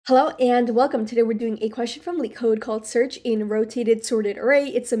Hello and welcome. Today we're doing a question from LeetCode called Search in Rotated Sorted Array.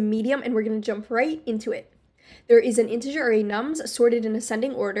 It's a medium and we're going to jump right into it. There is an integer array nums sorted in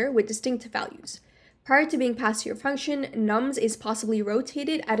ascending order with distinct values. Prior to being passed to your function, nums is possibly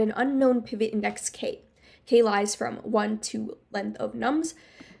rotated at an unknown pivot index k. K lies from 1 to length of nums,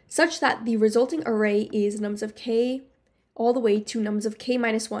 such that the resulting array is nums of k all the way to nums of k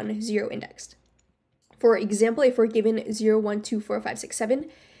minus 1, 0 indexed. For example, if we're given 0, 1, 2, 4, 5, 6, 7,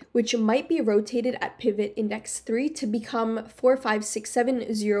 which might be rotated at pivot index 3 to become 4, 5, 6,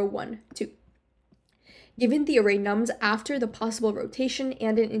 7, 0, 1, 2. Given the array nums after the possible rotation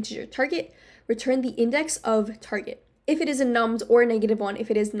and an integer target, return the index of target if it is in nums or -1 if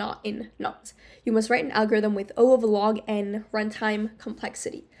it is not in nums. You must write an algorithm with O of log n runtime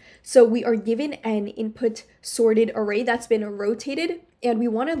complexity. So we are given an input sorted array that's been rotated, and we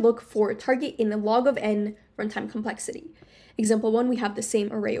want to look for target in log of n runtime complexity. Example 1, we have the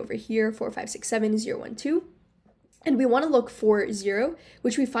same array over here, 4, 5, 6, 7, 0, 1, 2. And we want to look for 0,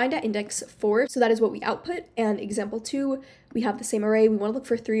 which we find at index 4, so that is what we output. And example 2, we have the same array, we want to look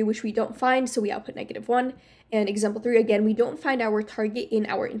for 3, which we don't find, so we output -1. And example 3, again, we don't find our target in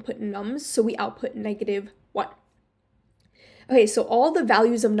our input nums, so we output -1. Okay, so all the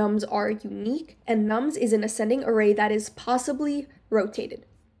values of nums are unique, and nums is an ascending array that is possibly rotated.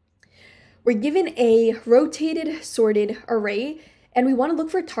 We're given a rotated sorted array, and we want to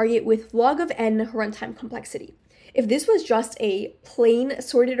look for target with log of n runtime complexity. If this was just a plain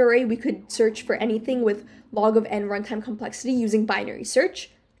sorted array, we could search for anything with log of n runtime complexity using binary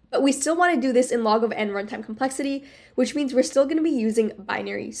search, but we still want to do this in log of n runtime complexity, which means we're still going to be using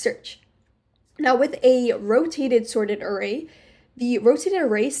binary search. Now, with a rotated sorted array, the rotated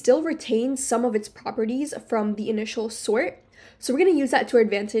array still retains some of its properties from the initial sort, so we're going to use that to our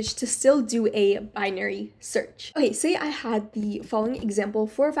advantage to still do a binary search. Okay, say I had the following example,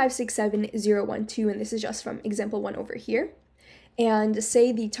 4, 5, 6, 7, 0, 1, 2, and this is just from example 1 over here. And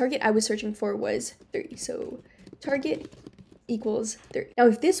say the target I was searching for was 3, so target equals 3. Now,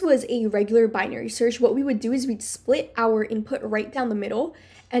 if this was a regular binary search, what we would do is we'd split our input right down the middle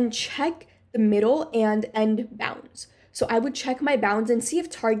and check the middle and end bounds. So I would check my bounds and see if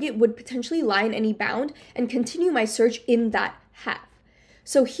target would potentially lie in any bound and continue my search in that half.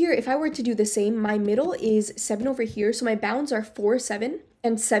 So here, if I were to do the same, my middle is 7 over here, so my bounds are 4, 7,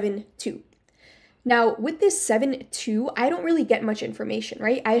 and 7, 2. Now, with this 7, 2, I don't really get much information,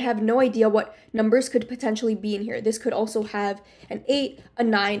 right? I have no idea what numbers could potentially be in here. This could also have an 8, a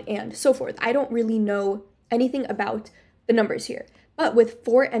 9, and so forth. I don't really know anything about the numbers here. But with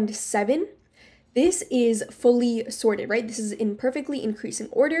 4 and 7, this is fully sorted, right? This is in perfectly increasing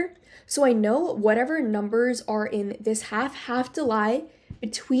order. So I know whatever numbers are in this half have to lie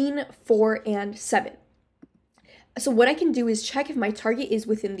between 4 and 7. So what I can do is check if my target is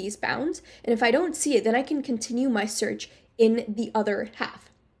within these bounds. And if I don't see it, then I can continue my search in the other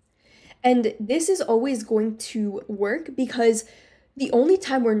half. And this is always going to work because the only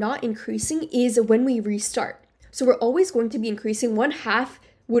time we're not increasing is when we restart. So we're always going to be increasing. One half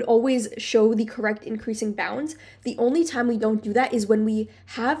would always show the correct increasing bounds. The only time we don't do that is when we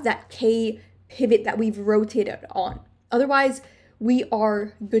have that k pivot that we've rotated on. Otherwise, we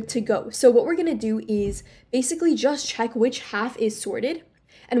are good to go. So what we're going to do is basically just check which half is sorted,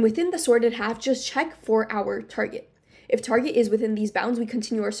 and within the sorted half, just check for our target. If target is within these bounds, we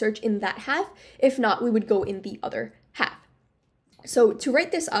continue our search in that half. If not, we would go in the other half. So to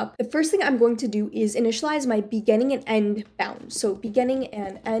write this up, the first thing I'm going to do is initialize my beginning and end bounds. So beginning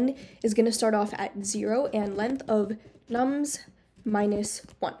and end is going to start off at 0 and length of nums minus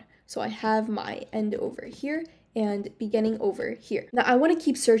 1. So I have my end over here and beginning over here. Now I want to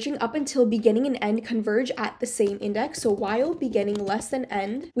keep searching up until beginning and end converge at the same index. So while beginning less than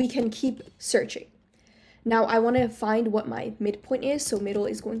end, we can keep searching. Now I want to find what my midpoint is. So middle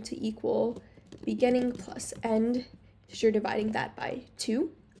is going to equal beginning plus end. You're dividing that by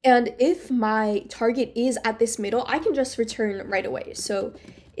 2. And if my target is at this middle, I can just return right away. So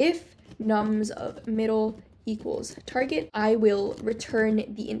if nums of middle equals target, I will return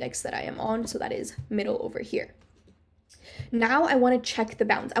the index that I am on. So that is middle over here. Now I want to check the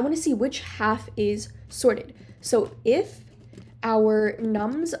bounds. I want to see which half is sorted. So if our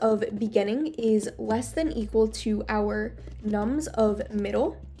nums of beginning is less than equal to our nums of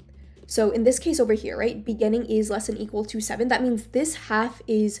middle, so in this case over here, right, beginning is less than equal to 7. That means this half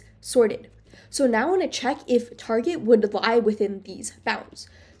is sorted. So now I want to check if target would lie within these bounds.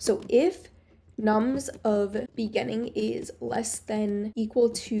 So if nums of beginning is less than equal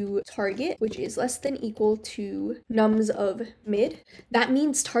to target, which is less than equal to nums of mid, that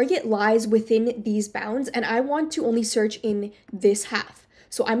means target lies within these bounds, and I want to only search in this half.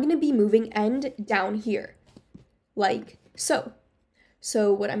 So I'm going to be moving end down here, like so.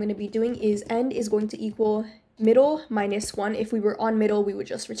 So what I'm going to be doing is end is going to equal middle minus 1. If we were on middle, we would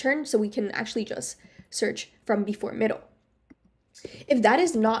just return, so we can actually just search from before middle. If that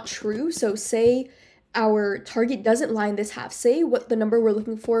is not true, so say our target doesn't lie in this half, say what the number we're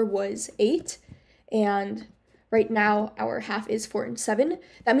looking for was 8, and right now our half is 4 and 7,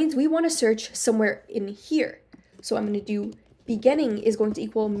 that means we want to search somewhere in here. So I'm going to do beginning is going to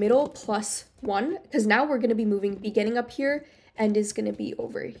equal middle plus 1, because now we're going to be moving beginning up here, end is going to be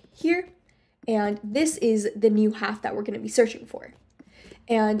over here, and this is the new half that we're going to be searching for.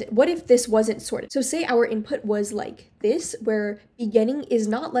 And what if this wasn't sorted? So say our input was like this, where beginning is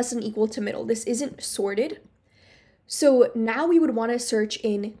not less than equal to middle. This isn't sorted. So now we would want to search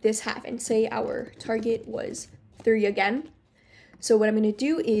in this half and say our target was 3 again. So what I'm going to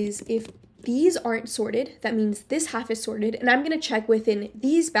do is if these aren't sorted, that means this half is sorted, and I'm going to check within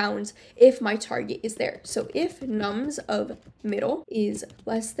these bounds if my target is there. So if nums of middle is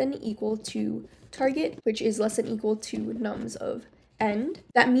less than equal to target, which is less than equal to nums of end,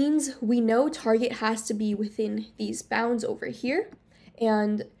 that means we know target has to be within these bounds over here,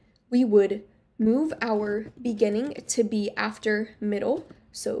 and we would move our beginning to be after middle,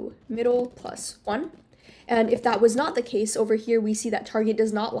 so middle plus 1. And if that was not the case, over here we see that target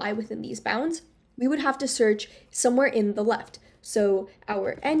does not lie within these bounds. We would have to search somewhere in the left. So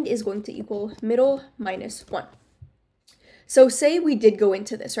our end is going to equal middle minus 1. So say we did go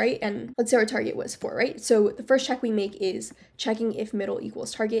into this, right? And let's say our target was 4, right? So the first check we make is checking if middle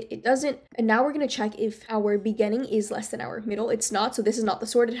equals target. It doesn't. And now we're going to check if our beginning is less than our middle. It's not. So this is not the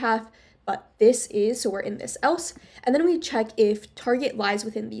sorted half, but this is. So we're in this else. And then we check if target lies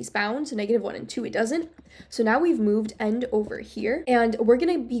within these bounds, -1 and 2. It doesn't. So now we've moved end over here, and we're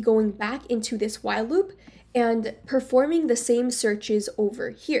going to be going back into this while loop and performing the same searches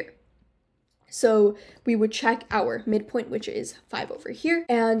over here. So we would check our midpoint, which is 5 over here,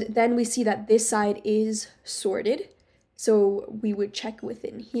 and then we see that this side is sorted. So we would check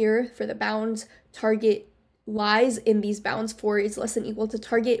within here for the bounds. Target lies in these bounds. 4 is less than equal to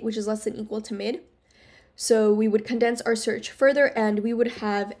target, which is less than equal to mid. So we would condense our search further, and we would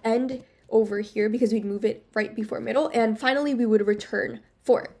have end over here because we'd move it right before middle, and finally we would return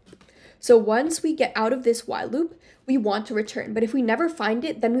 4. So once we get out of this while loop, we want to return, but if we never find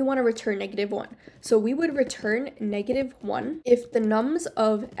it, then we want to return -1. So we would return -1 if the nums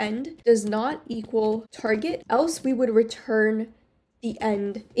of end does not equal target, else we would return the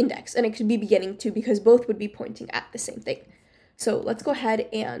end index, and it could be beginning too because both would be pointing at the same thing. So let's go ahead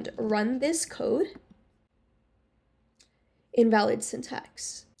and run this code. Invalid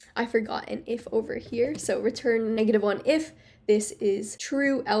syntax. I forgot an if over here, so return -1 if this is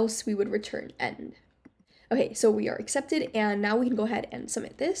true, else we would return end. Okay, so we are accepted, and now we can go ahead and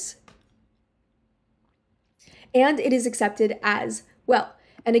submit this. And it is accepted as well.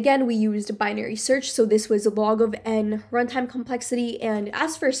 And again, we used binary search, so this was log of n runtime complexity, and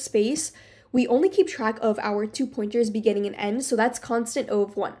as for space, we only keep track of our 2 pointers beginning and end, so that's constant O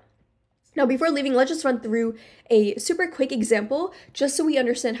of 1. Now, before leaving, let's just run through a super quick example, just so we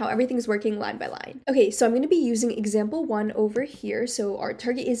understand how everything's working line by line. Okay, so I'm going to be using example 1 over here. So our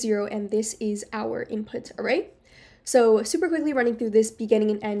target is 0, and this is our input array. So super quickly running through this,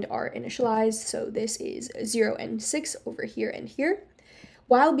 beginning and end are initialized. So this is 0 and 6 over here and here.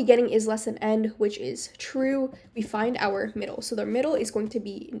 While beginning is less than end, which is true, we find our middle. So the middle is going to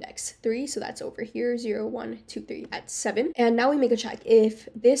be index 3, so that's over here, 0, 1, 2, 3 at 7. And now we make a check. If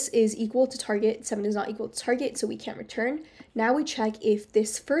this is equal to target, 7 is not equal to target, so we can't return. Now we check if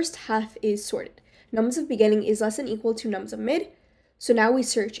this first half is sorted. Nums of beginning is less than equal to nums of mid, so now we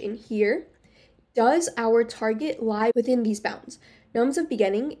search in here. Does our target lie within these bounds? Nums of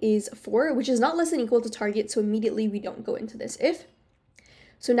beginning is 4, which is not less than equal to target, so immediately we don't go into this if.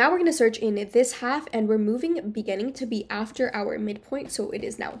 So now we're going to search in this half, and we're moving beginning to be after our midpoint, so it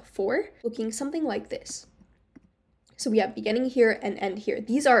is now 4, looking something like this. So we have beginning here and end here.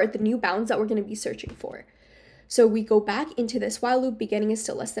 These are the new bounds that we're going to be searching for. So we go back into this while loop, beginning is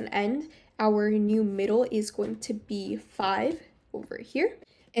still less than end. Our new middle is going to be 5 over here.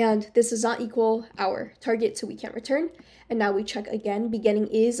 And this does not equal our target, so we can't return. And now we check again, beginning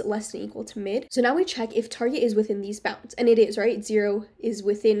is less than equal to mid. So now we check if target is within these bounds, and it is, right? 0 is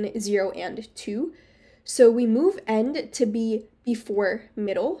within 0 and 2. So we move end to be before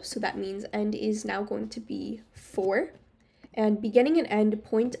middle, so that means end is now going to be 4. And beginning and end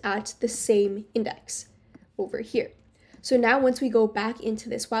point at the same index over here. So now once we go back into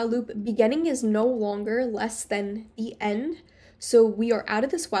this while loop, beginning is no longer less than the end. So we are out of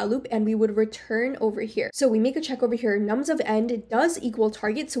this while loop and we would return over here. So we make a check over here. Nums of end does equal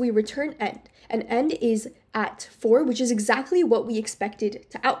target. So we return end, and end is at 4, which is exactly what we expected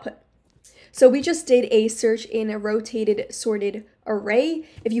to output. So we just did a search in a rotated sorted array.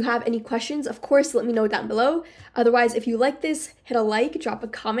 If you have any questions, of course, let me know down below. Otherwise, if you like this, hit a like, drop a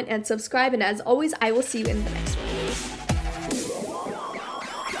comment, and subscribe. And as always, I will see you in the next one.